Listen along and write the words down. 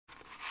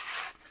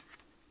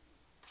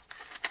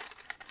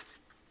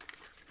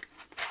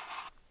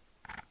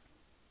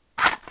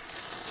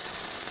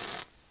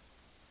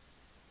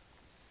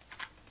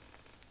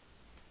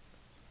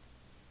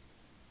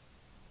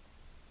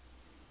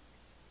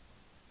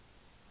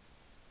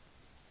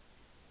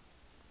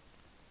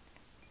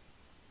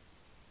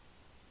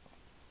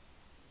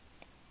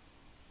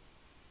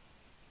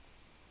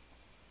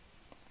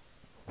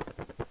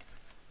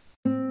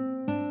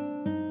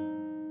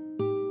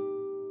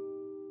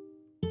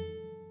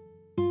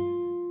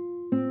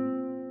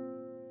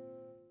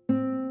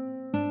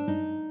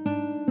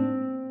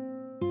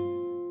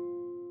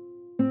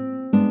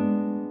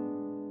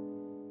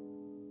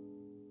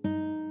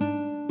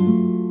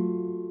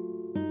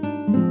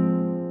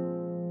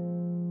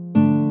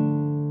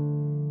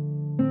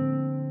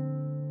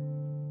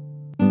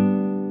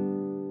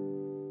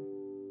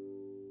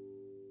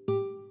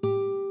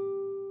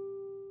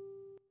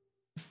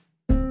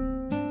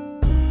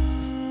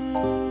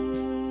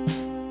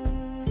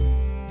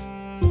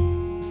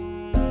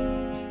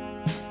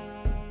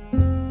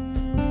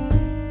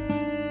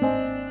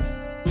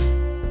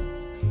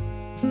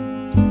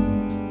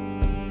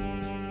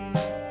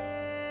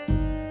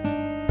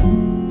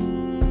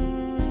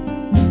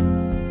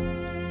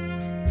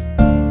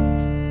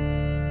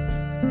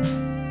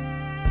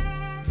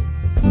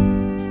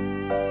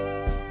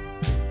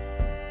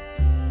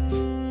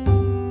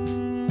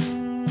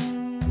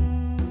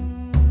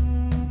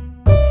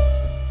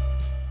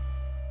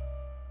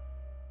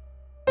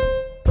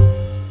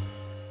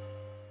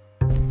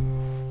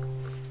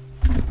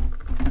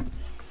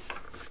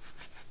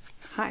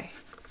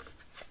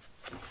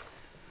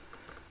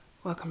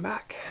Welcome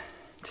back.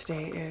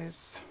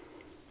 Today's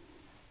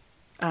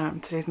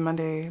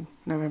Monday,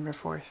 November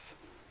 4th.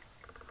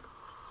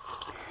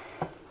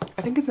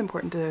 I think it's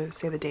important to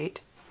say the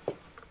date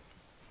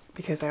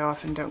because I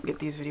often don't get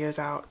these videos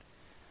out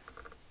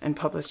and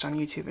published on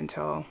YouTube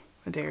until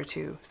a day or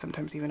two,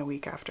 sometimes even a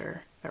week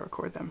after I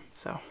record them.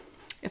 So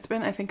it's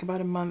been, I think,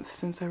 about a month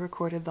since I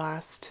recorded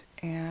last,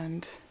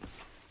 and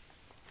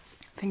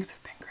things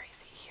have been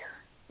crazy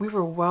here. We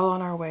were well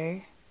on our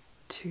way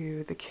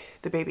to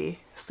the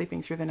baby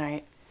sleeping through the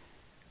night.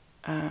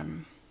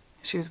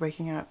 She was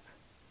waking up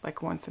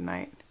like once a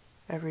night,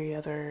 every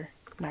other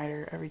night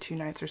or every 2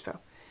 nights or so.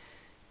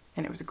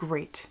 And it was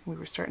great. We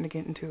were starting to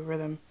get into a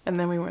rhythm. And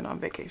then we went on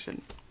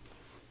vacation.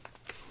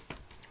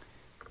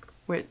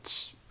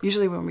 Which,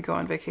 usually when we go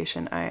on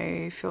vacation,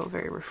 I feel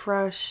very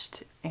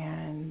refreshed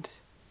and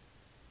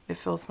it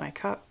fills my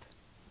cup.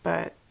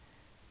 But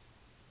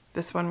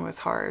this one was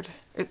hard.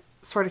 It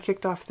sort of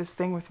kicked off this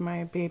thing with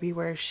my baby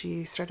where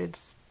she started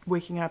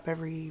waking up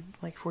every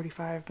like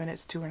 45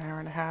 minutes to an hour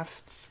and a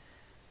half.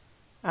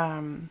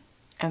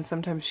 And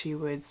sometimes she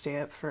would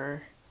stay up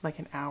for like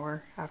an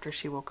hour after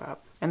she woke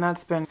up. And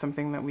that's been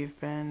something that we've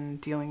been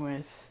dealing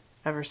with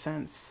ever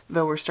since,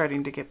 though we're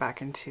starting to get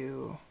back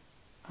into,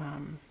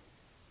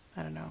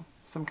 I don't know,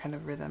 some kind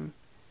of rhythm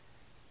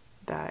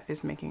that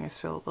is making us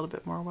feel a little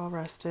bit more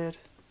well-rested.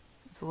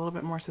 It's a little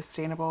bit more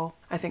sustainable.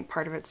 I think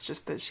part of it's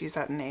just that she's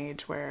at an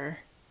age where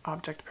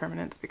object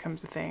permanence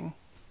becomes a thing.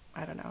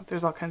 I don't know.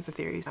 There's all kinds of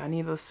theories.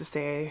 Needless to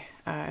say,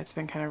 it's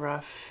been kind of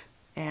rough,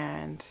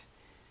 and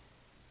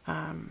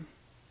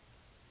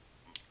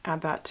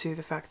add that to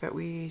the fact that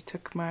we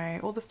took my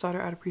oldest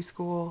daughter out of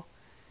preschool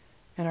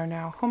and are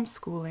now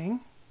homeschooling,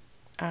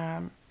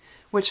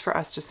 which for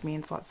us just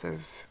means lots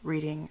of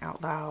reading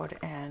out loud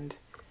and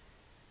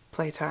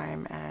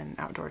playtime and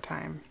outdoor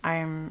time.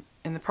 I'm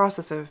in the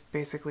process of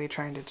basically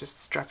trying to just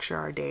structure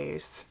our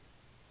days,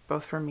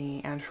 both for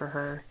me and for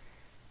her,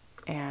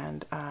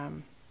 and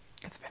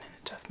it's been an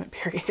adjustment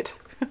period.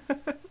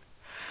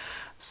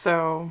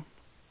 So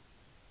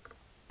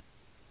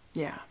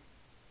yeah,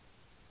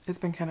 it's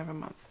been kind of a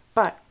month,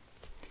 but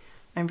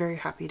I'm very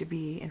happy to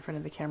be in front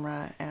of the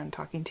camera and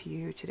talking to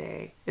you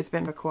today. It's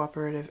been a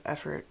cooperative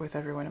effort with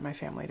everyone in my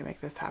family to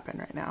make this happen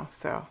right now,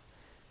 so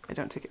I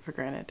don't take it for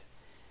granted.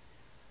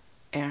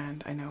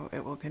 And I know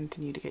it will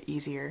continue to get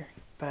easier,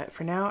 but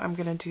for now I'm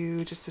gonna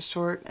do just a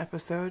short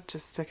episode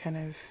just to kind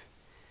of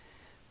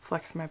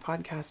flex my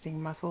podcasting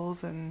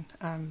muscles and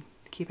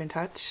keep in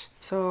touch.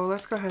 So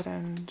let's go ahead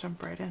and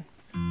jump right in.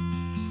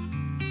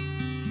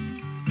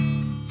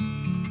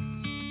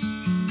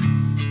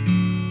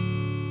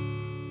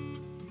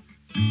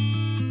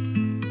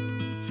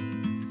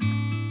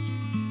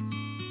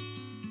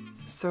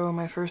 So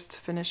my first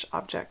finished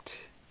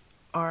object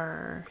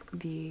are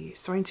the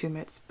sewing two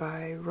mitts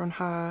by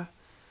Ronha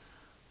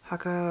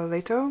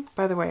Hakaleto.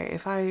 By the way,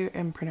 if I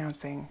am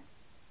pronouncing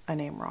a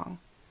name wrong,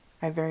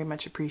 I very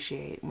much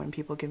appreciate when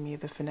people give me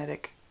the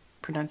phonetic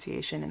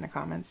pronunciation in the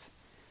comments.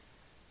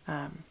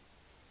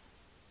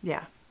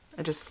 Yeah,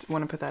 I just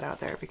want to put that out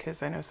there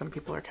because I know some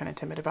people are kind of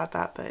timid about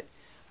that, but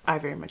I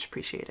very much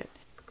appreciate it.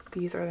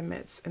 These are the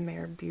mitts and they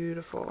are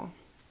beautiful.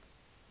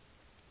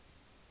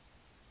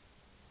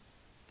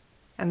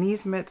 And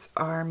these mitts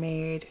are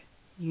made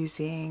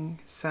using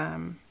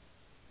some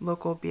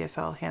local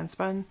BFL hand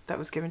spun that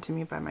was given to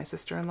me by my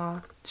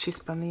sister-in-law. She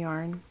spun the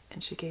yarn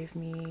and she gave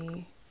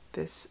me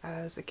this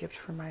as a gift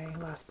for my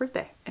last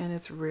birthday. And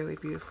it's really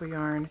beautiful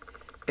yarn.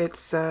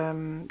 It's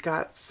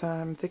got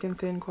some thick and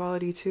thin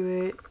quality to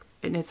it.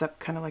 It knits up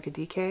kind of like a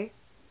DK.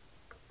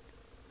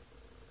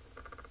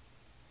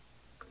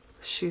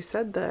 She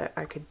said that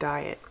I could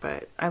dye it,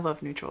 but I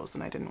love neutrals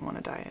and I didn't want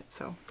to dye it,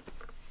 so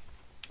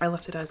I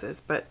left it as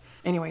is. But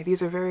anyway,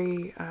 these are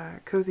very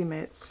cozy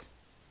mitts.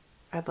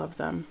 I love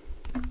them.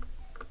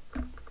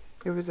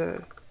 It was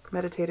a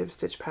meditative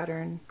stitch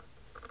pattern,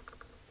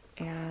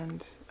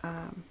 and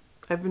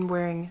I've been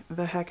wearing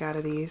the heck out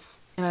of these.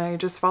 And I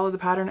just followed the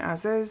pattern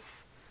as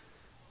is.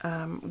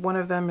 One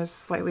of them is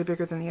slightly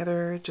bigger than the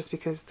other just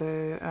because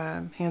the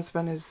hand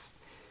spun is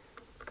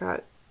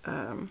got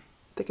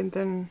thick and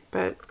thin,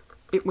 but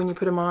when you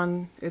put them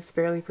on, it's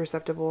barely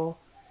perceptible,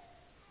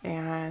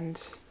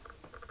 and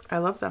I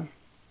love them.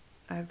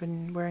 I've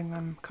been wearing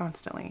them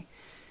constantly.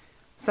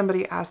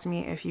 Somebody asked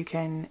me if you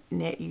can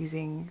knit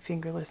using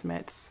fingerless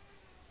mitts,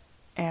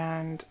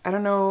 and I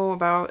don't know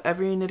about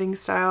every knitting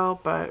style,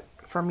 but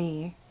for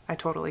me, I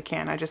totally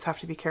can. I just have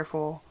to be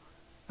careful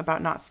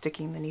about not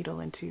sticking the needle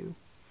into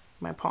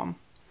my palm.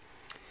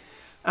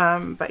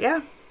 But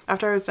yeah,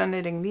 after I was done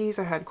knitting these,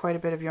 I had quite a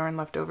bit of yarn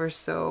left over,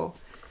 so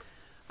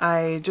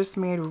I just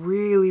made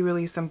really,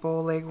 really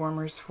simple leg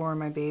warmers for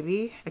my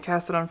baby. I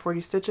cast it on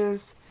 40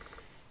 stitches.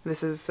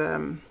 This is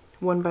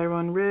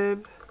 1x1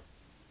 rib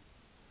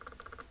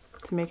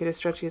to make it as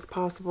stretchy as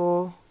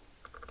possible,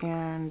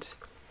 and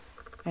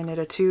I knit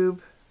a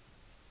tube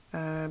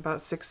about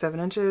 6-7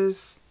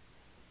 inches,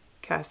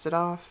 cast it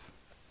off,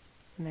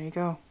 and there you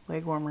go,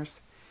 leg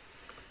warmers.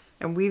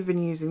 And we've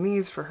been using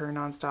these for her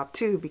nonstop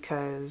too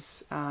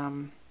because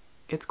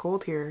it's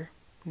cold here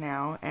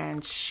now,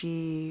 and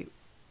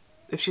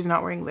if she's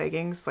not wearing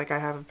leggings, like I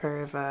have a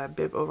pair of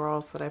bib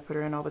overalls that I put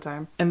her in all the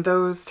time, and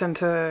those tend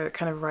to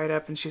kind of ride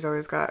up, and she's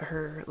always got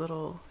her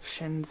little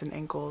shins and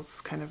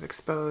ankles kind of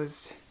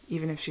exposed,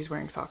 even if she's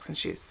wearing socks and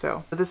shoes.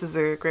 So this is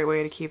a great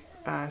way to keep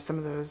some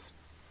of those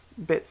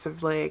bits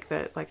of leg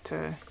that like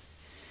to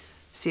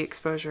see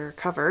exposure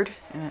covered,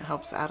 and it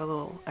helps add a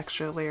little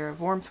extra layer of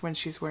warmth when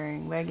she's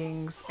wearing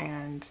leggings.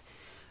 And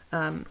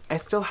I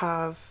still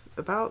have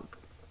about,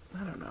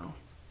 I don't know,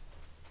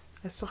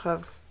 I still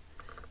have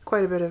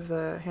quite a bit of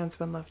the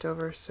handspun left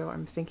over, so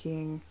I'm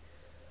thinking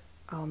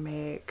I'll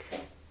make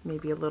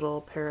maybe a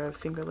little pair of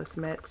fingerless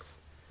mitts,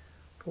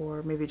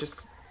 or maybe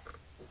just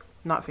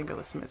not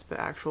fingerless mitts but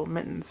actual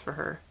mittens for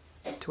her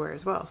to wear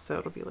as well, so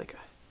it'll be like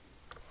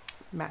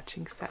a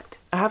matching set.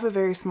 I have a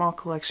very small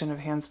collection of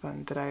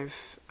handspun that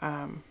I've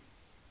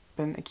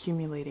been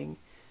accumulating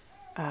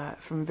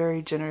from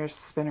very generous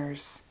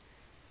spinners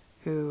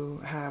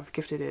who have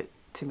gifted it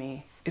to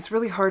me. It's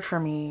really hard for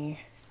me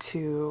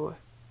to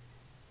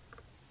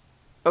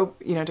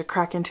to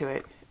crack into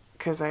it,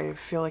 because I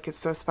feel like it's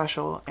so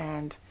special,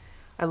 and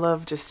I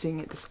love just seeing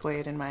it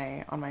displayed in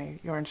on my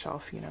yarn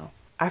shelf, you know.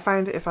 I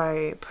find if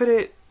I put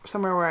it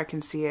somewhere where I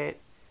can see it,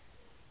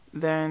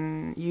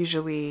 then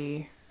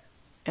usually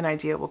an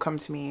idea will come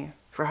to me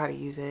for how to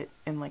use it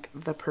in like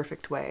the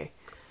perfect way.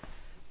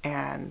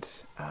 And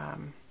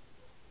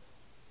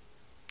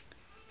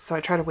so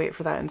I try to wait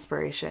for that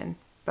inspiration,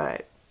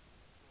 but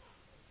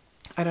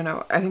I don't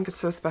know, I think it's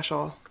so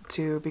special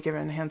to be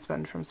given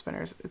handspun from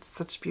spinners. It's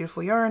such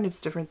beautiful yarn.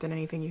 It's different than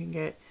anything you can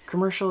get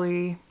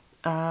commercially.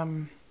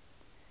 And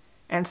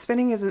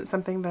spinning isn't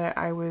something that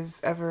I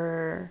was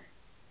ever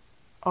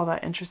all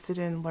that interested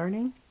in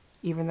learning,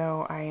 even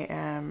though I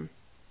am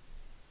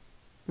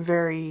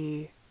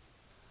very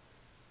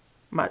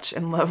much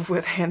in love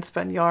with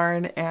handspun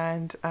yarn,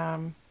 and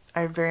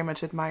I very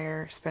much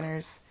admire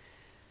spinners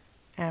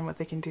and what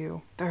they can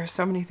do. There are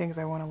so many things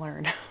I want to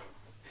learn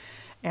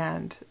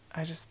and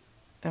I just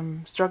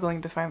am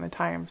struggling to find the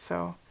time.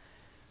 So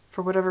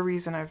for whatever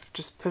reason, I've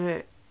just put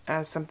it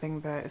as something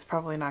that is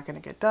probably not going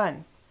to get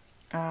done.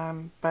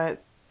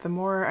 But the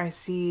more I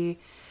see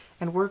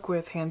and work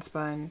with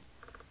handspun,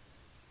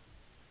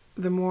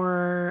 the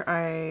more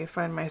I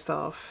find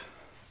myself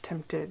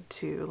tempted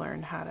to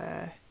learn how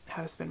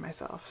to spin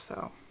myself.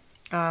 So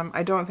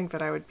I don't think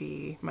that I would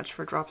be much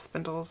for drop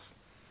spindles,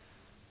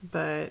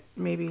 but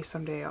maybe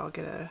someday I'll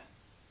get a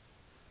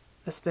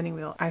spinning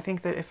wheel. I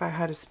think that if I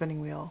had a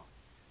spinning wheel,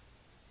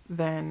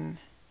 then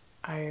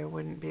I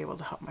wouldn't be able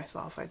to help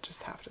myself. I'd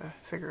just have to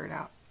figure it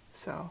out.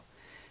 So,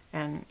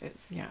 and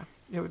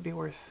it would be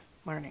worth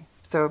learning.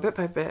 So bit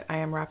by bit, I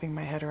am wrapping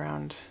my head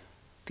around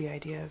the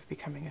idea of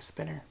becoming a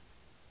spinner,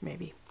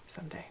 maybe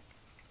someday.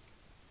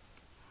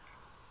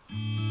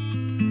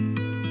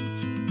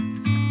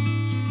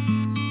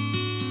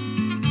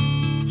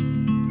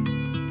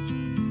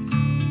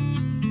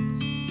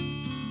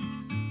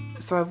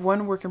 So I have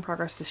one work in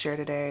progress to share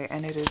today,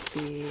 and it is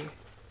the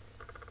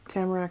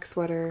Tamarack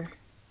sweater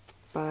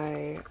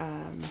by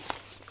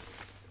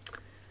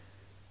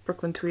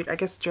Brooklyn Tweed, I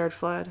guess Jared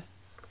Flood.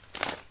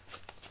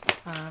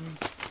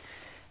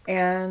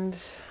 And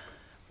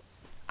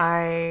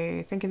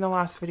I think in the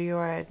last video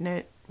I had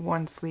knit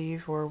one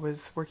sleeve, or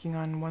was working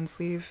on one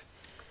sleeve.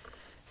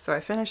 So I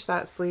finished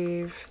that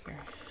sleeve. Here,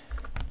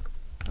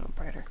 a little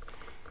brighter.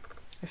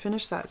 I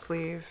finished that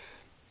sleeve,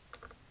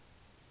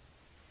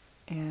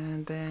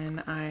 and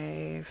then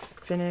I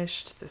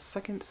finished the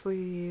second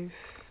sleeve,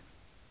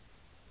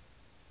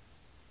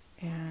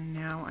 and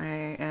now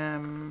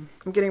I'm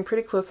getting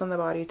pretty close on the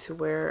body to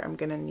where I'm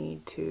gonna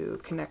need to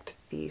connect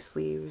the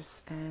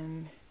sleeves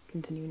and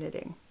continue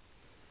knitting.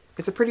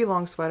 It's a pretty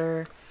long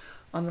sweater.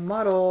 On the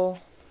model,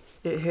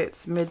 it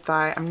hits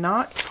mid-thigh. I'm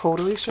not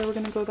totally sure we're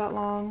gonna go that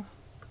long.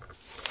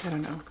 I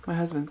don't know. My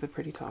husband's a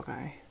pretty tall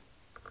guy.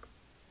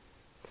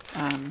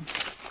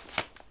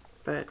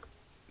 But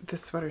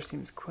this sweater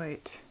seems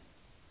quite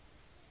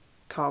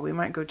tall. We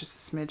might go just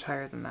a smidge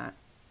higher than that.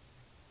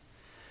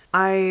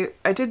 I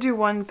did do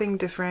one thing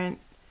different.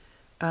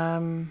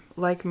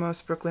 Like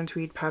most Brooklyn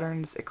Tweed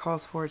patterns, it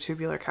calls for a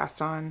tubular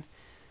cast on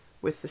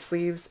with the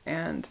sleeves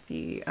and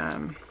the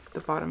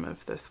bottom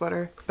of the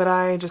sweater. But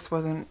I just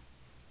wasn't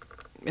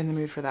in the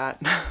mood for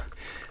that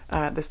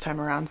this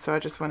time around, so I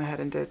just went ahead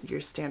and did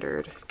your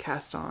standard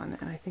cast on,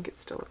 and I think it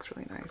still looks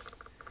really nice.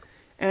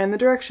 And the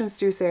directions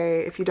do say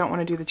if you don't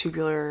want to do the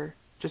tubular,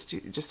 just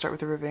start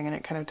with the ribbing, and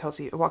it kind of tells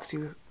you, it walks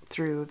you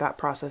through that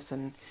process,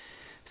 and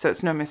so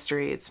it's no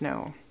mystery, it's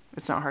not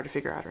hard to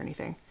figure out or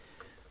anything.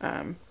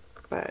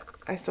 But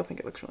I still think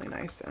it looks really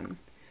nice. And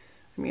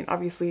I mean,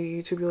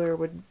 obviously tubular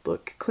would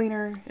look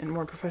cleaner and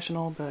more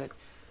professional, but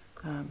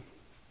I'm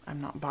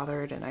not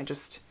bothered, and I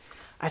just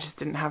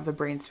didn't have the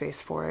brain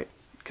space for it,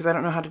 because I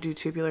don't know how to do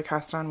tubular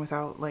cast on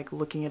without like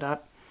looking it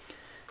up,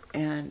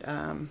 and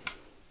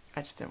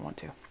I just didn't want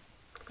to.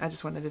 I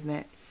just wanted to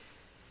knit.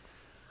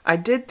 I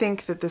did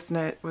think that this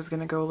knit was going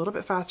to go a little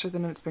bit faster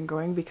than it's been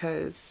going,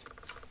 because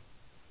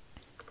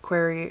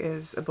Query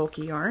is a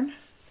bulky yarn.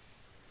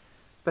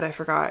 but I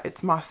forgot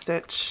it's moss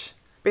stitch.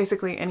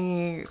 Basically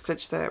any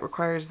stitch that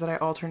requires that I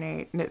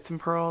alternate knits and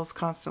purls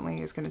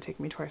constantly is going to take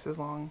me twice as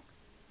long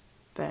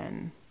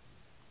than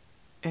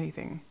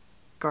anything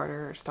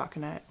garter or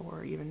stockinette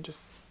or even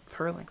just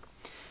purling.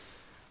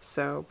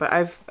 So, but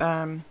I've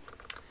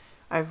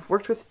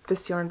worked with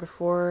this yarn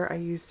before. I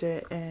used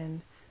it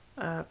in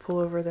a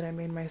pullover that I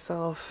made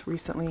myself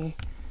recently,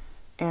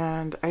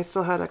 and I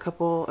still had a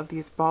couple of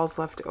these balls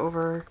left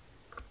over.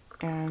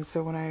 And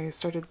so when I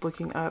started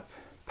looking up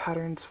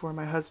patterns for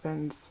my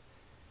husband's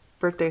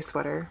birthday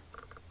sweater,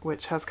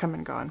 which has come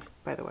and gone,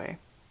 by the way.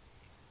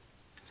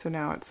 So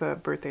now it's a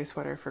birthday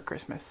sweater for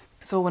Christmas.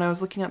 So when I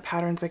was looking up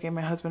patterns, I gave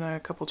my husband a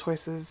couple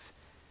choices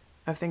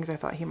of things I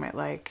thought he might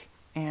like,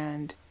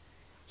 and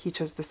he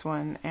chose this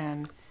one,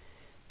 and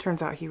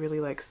turns out he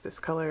really likes this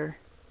color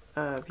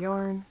of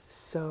yarn,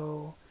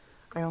 so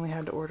I only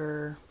had to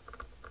order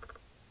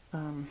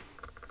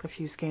a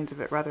few skeins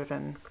of it rather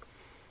than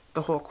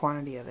the whole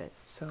quantity of it.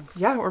 So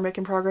yeah, we're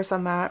making progress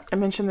on that. I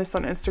mentioned this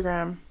on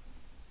Instagram,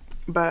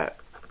 but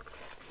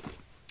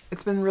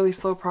it's been really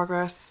slow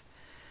progress.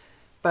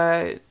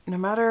 But no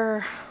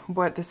matter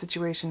what the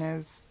situation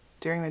is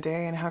during the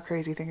day and how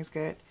crazy things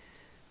get,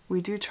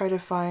 we do try to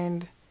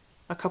find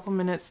a couple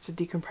minutes to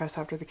decompress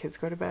after the kids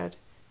go to bed,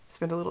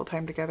 spend a little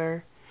time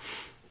together.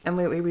 And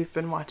lately we've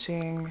been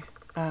watching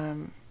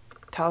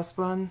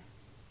Talisman.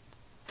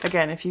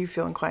 Again, if you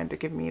feel inclined to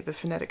give me the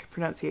phonetic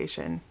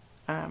pronunciation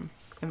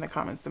in the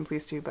comments, then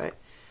please do. But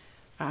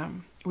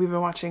we've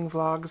been watching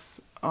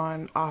vlogs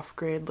on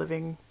off-grid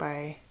living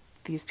by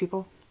these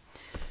people,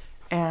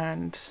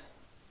 and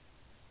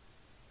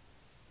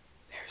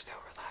they're so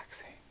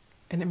relaxing.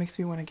 And it makes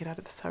me want to get out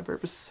of the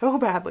suburbs so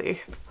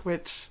badly,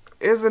 which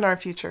is in our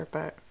future,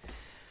 but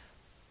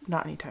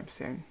not anytime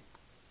soon.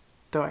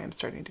 Though I am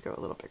starting to go a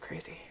little bit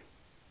crazy.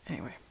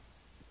 Anyway,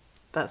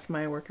 that's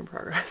my work in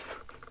progress.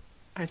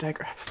 I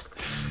digress.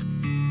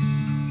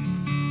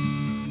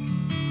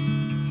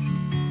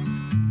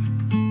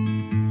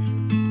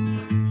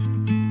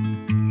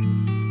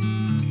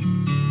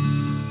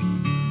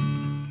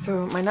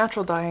 So my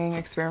natural dyeing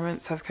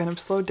experiments have kind of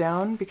slowed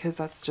down because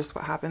that's just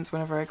what happens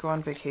whenever I go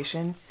on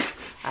vacation.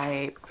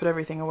 I put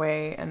everything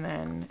away and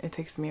then it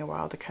takes me a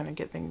while to kind of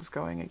get things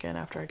going again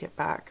after I get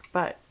back.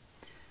 But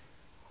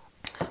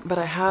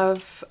I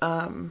have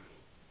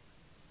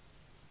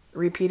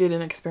repeated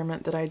an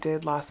experiment that I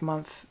did last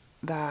month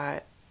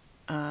that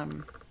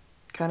kind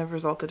of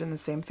resulted in the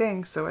same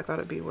thing, so I thought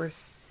it'd be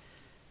worth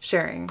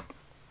sharing.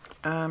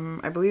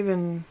 I believe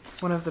in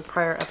one of the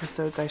prior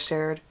episodes I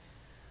shared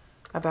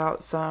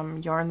about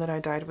some yarn that I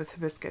dyed with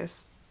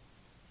hibiscus.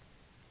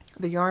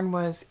 The yarn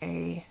was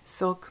a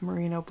silk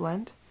merino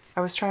blend.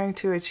 I was trying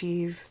to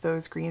achieve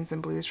those greens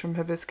and blues from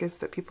hibiscus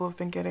that people have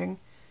been getting.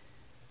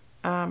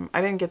 I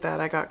didn't get that.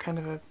 I got kind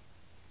of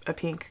a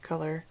pink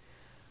color.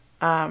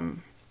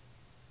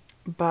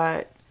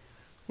 But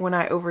when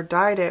I over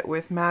dyed it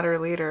with madder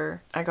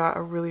later, I got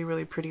a really,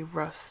 really pretty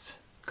rust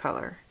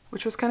color,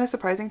 which was kind of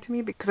surprising to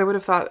me because I would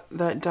have thought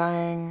that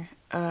dyeing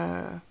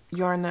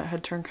yarn that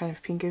had turned kind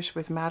of pinkish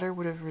with madder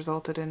would have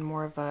resulted in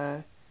more of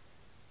a,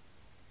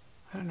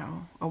 I don't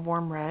know, a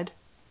warm red.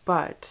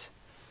 But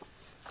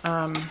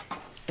in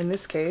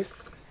this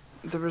case,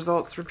 the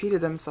results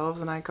repeated themselves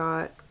and I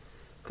got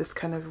this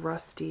kind of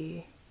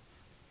rusty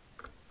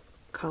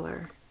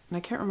color. And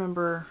I can't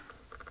remember,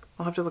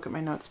 I'll have to look at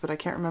my notes, but I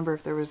can't remember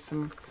if there was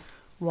some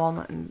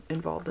walnut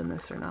involved in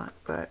this or not.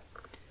 But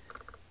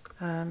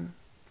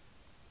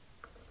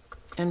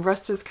and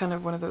rust is kind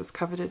of one of those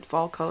coveted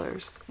fall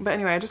colors. But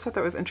anyway, I just thought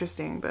that was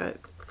interesting. But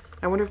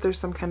I wonder if there's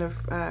some kind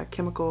of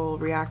chemical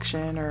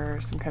reaction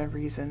or some kind of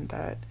reason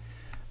that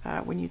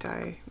when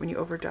you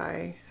over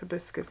dye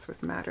hibiscus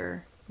with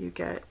madder, you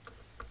get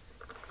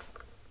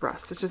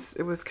rust.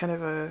 It was kind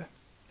of a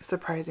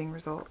surprising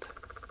result.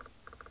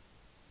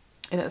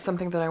 And it's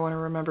something that I want to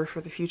remember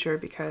for the future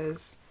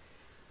because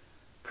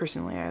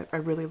personally I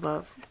really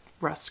love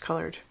rust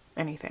colored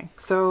anything.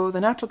 So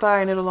the natural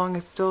dye knit along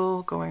is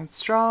still going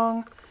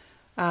strong.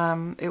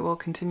 It will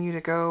continue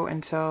to go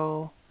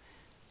until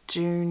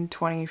June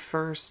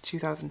 21st,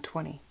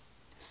 2020.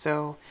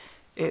 So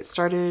it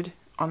started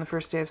on the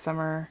first day of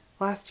summer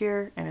last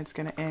year and it's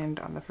going to end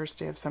on the first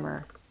day of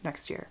summer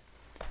next year.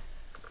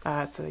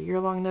 It's a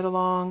year-long knit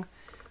along.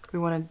 We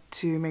wanted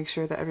to make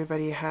sure that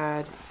everybody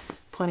had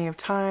plenty of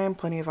time,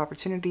 plenty of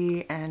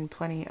opportunity, and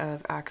plenty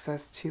of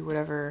access to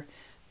whatever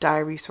dye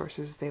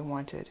resources they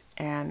wanted.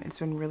 And it's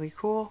been really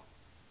cool,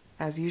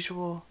 as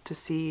usual, to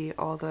see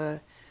all the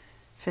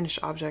finished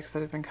objects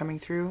that have been coming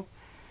through.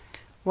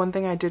 One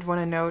thing I did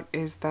want to note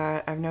is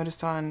that I've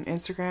noticed on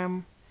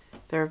Instagram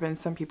there have been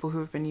some people who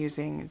have been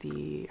using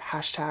the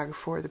hashtag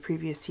for the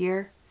previous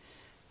year,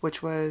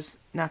 which was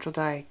natural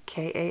dye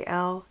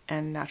KAL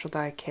and natural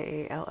dye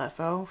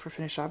KALFO for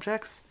finished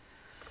objects.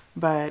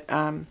 But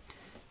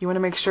you want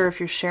to make sure if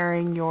you're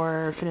sharing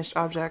your finished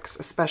objects,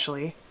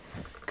 especially,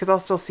 because I'll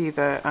still see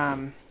the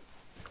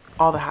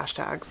all the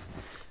hashtags,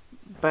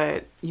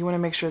 but you want to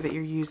make sure that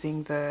you're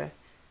using the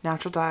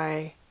natural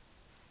dye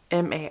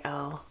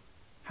MAL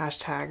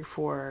hashtag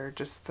for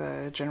just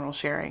the general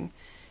sharing,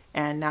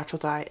 and natural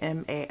dye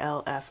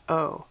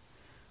MALFO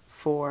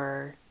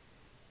for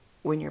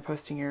when you're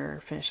posting your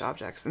finished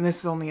objects. And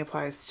this only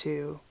applies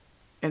to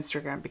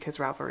Instagram because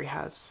Ravelry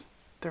has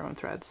their own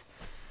threads.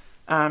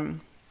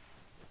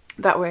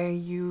 That way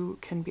you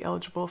can be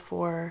eligible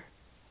for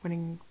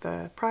winning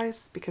the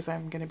prize because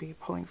I'm going to be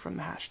pulling from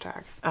the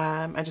hashtag.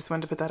 I just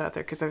wanted to put that out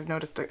there because I've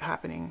noticed it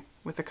happening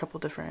with a couple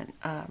different,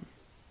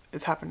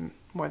 it's happened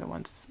more than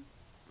once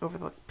over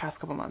the past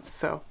couple months.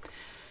 So,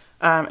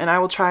 and I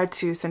will try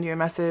to send you a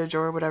message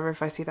or whatever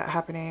if I see that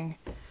happening.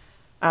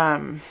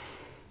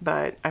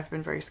 But I've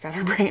been very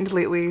scatterbrained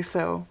lately,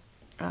 so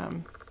I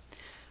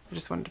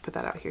just wanted to put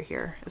that out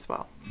here as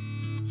well.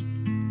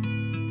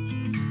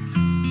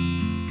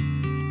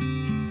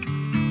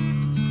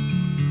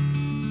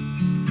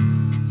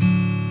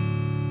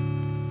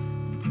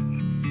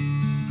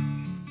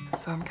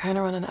 So I'm kind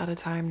of running out of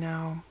time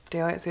now.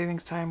 Daylight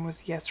savings time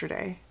was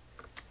yesterday,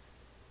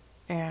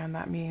 and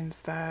that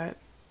means that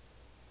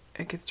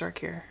it gets dark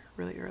here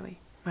really early.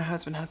 My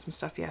husband has some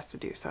stuff he has to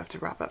do, so I have to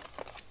wrap up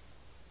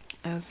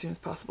as soon as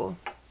possible,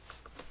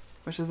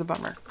 which is a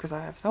bummer because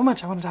I have so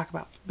much I want to talk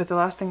about. But the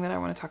last thing that I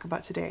want to talk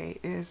about today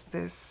is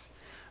this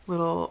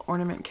little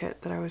ornament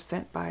kit that I was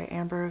sent by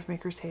Amber of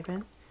Maker's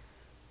Haven.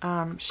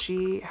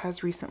 She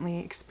has recently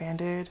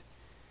expanded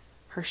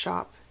her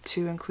shop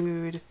to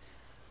include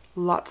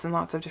lots and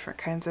lots of different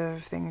kinds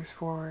of things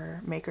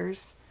for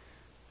makers.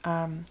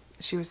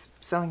 She was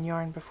selling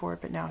yarn before,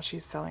 but now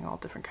she's selling all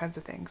different kinds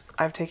of things.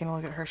 I've taken a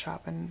look at her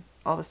shop and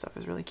all this stuff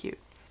is really cute.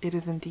 It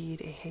is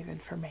indeed a haven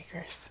for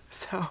makers.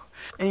 So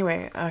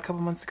anyway, a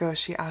couple months ago,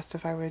 she asked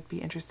if I would be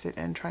interested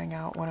in trying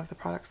out one of the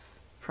products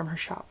from her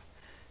shop,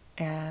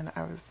 and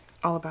I was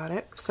all about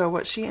it. So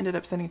what she ended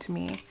up sending to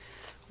me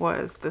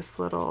was this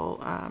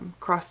little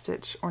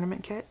cross-stitch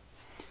ornament kit.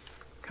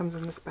 It comes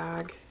in this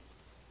bag,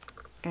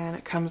 and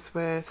it comes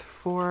with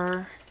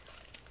four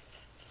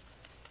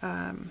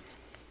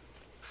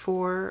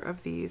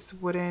of these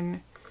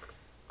wooden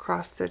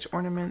cross-stitch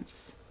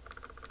ornaments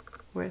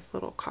with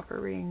little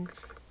copper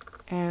rings.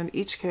 And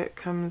each kit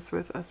comes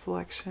with a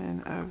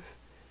selection of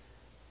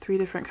 3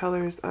 different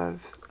colors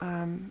of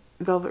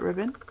velvet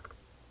ribbon.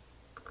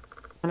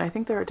 And I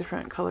think there are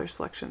different color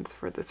selections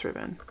for this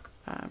ribbon.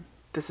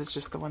 This is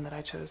just the one that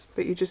I chose.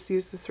 But you just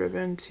use this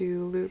ribbon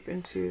to loop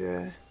into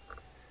the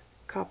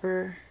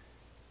copper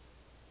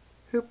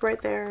hoop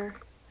right there,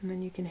 and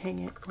then you can hang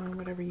it on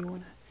whatever you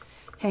want to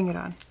hang it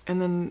on.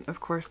 And then of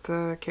course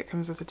the kit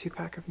comes with a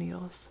 2-pack of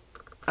needles.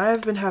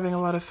 I've been having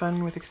a lot of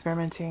fun with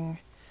experimenting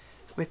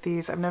with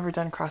these. I've never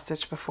done cross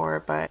stitch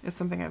before, but it's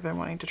something I've been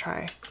wanting to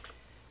try,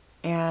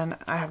 and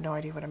I have no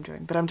idea what I'm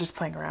doing, but I'm just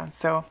playing around.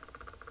 So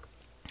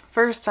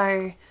first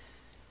I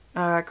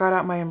got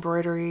out my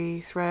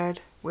embroidery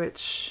thread,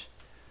 which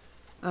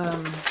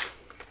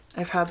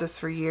I've had this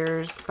for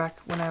years, back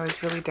when I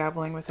was really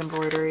dabbling with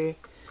embroidery,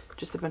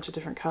 just a bunch of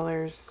different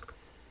colors.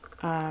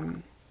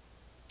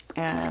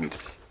 And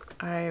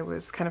I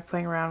was kind of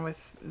playing around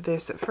with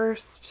this at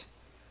first,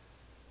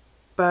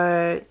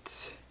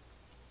 but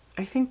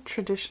I think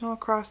traditional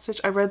cross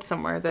stitch, I read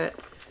somewhere that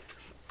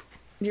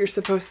you're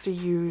supposed to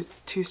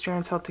use 2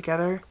 strands held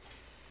together,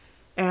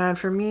 and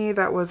for me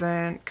that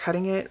wasn't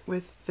cutting it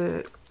with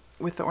the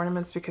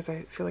ornaments, because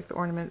I feel like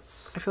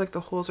the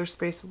holes are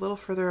spaced a little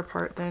further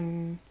apart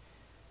than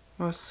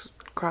most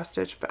cross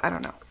stitch, but I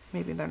don't know,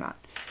 maybe they're not.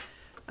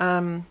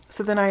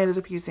 So then I ended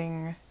up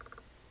using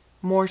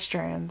more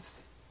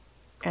strands,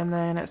 and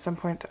then at some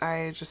point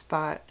I just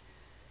thought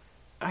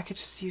I could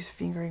just use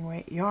fingering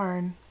weight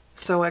yarn.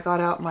 So I got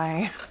out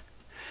my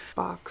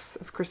box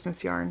of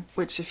Christmas yarn,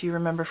 which if you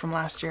remember from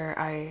last year,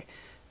 I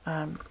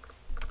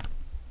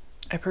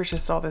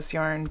purchased all this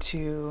yarn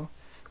to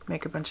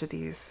make a bunch of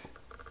these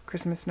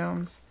Christmas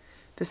gnomes.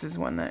 This is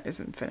one that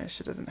isn't finished.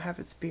 It doesn't have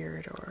its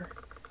beard or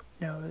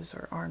nose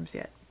or arms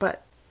yet,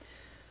 but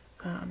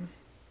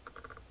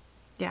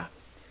yeah.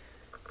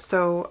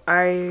 So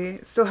I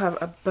still have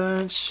a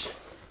bunch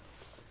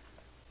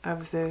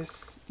of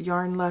this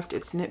yarn left.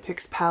 It's Knit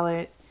Picks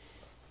palette.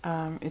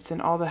 It's in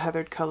all the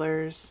heathered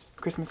colors,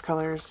 Christmas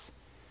colors,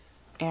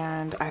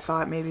 and I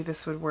thought maybe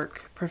this would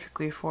work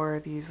perfectly for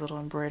these little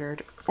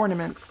embroidered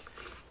ornaments,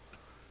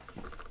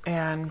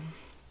 and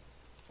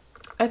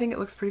I think it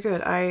looks pretty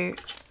good. I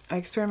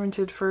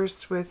experimented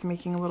first with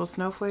making a little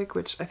snowflake,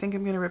 which I think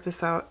I'm going to rip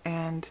this out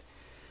and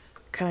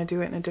kind of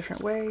do it in a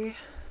different way,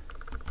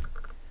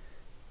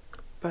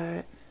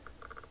 but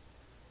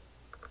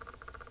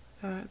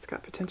it's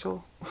got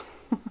potential.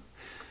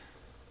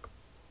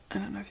 I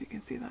don't know if you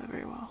can see that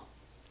very well.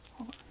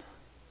 Hold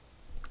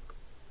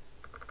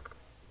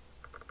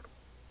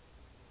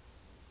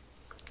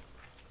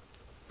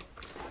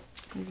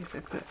on. Maybe if I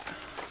put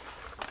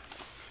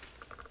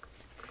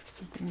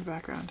something in the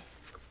background.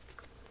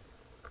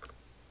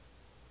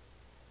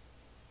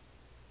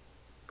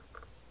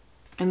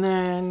 And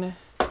then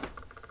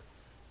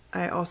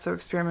I also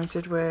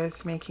experimented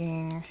with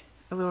making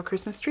a little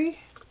Christmas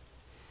tree,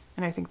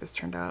 and I think this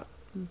turned out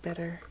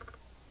better.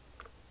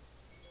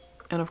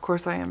 And of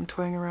course I am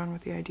toying around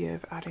with the idea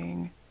of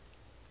adding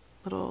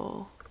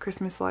little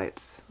Christmas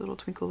lights, little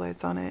twinkle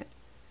lights on it,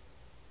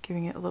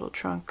 giving it a little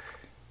trunk,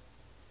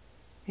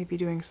 maybe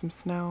doing some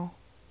snow.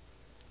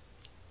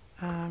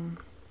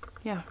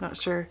 Yeah, not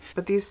sure.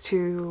 But these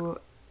two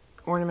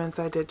ornaments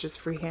I did just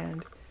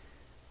freehand,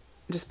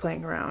 just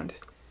playing around.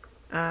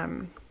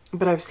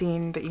 But I've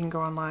seen that you can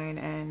go online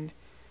and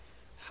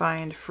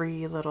find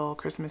free little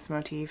Christmas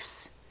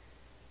motifs,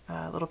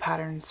 little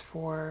patterns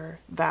for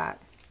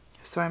that.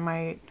 So I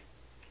might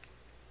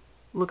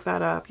look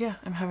that up. Yeah,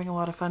 I'm having a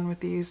lot of fun with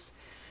these.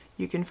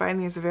 You can find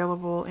these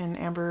available in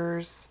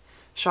Amber's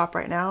shop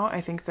right now. I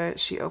think that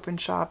she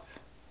opened shop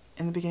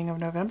in the beginning of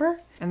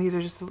November. And these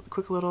are just a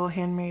quick little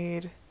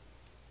handmade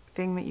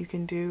thing that you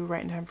can do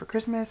right in time for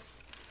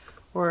Christmas.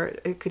 Or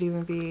it could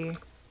even be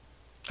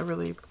a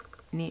really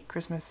neat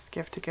Christmas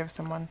gift to give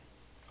someone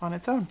on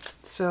its own.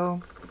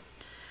 So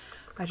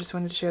I just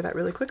wanted to share that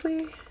really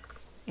quickly.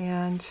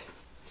 And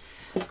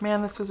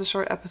man, this was a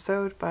short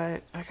episode,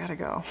 but I gotta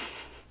go.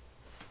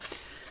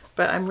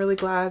 But I'm really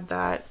glad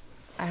that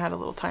I had a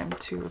little time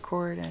to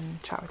record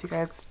and chat with you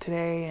guys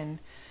today, and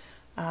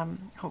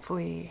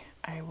hopefully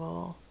I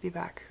will be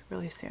back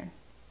really soon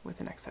with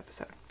the next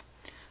episode.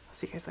 I'll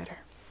see you guys later.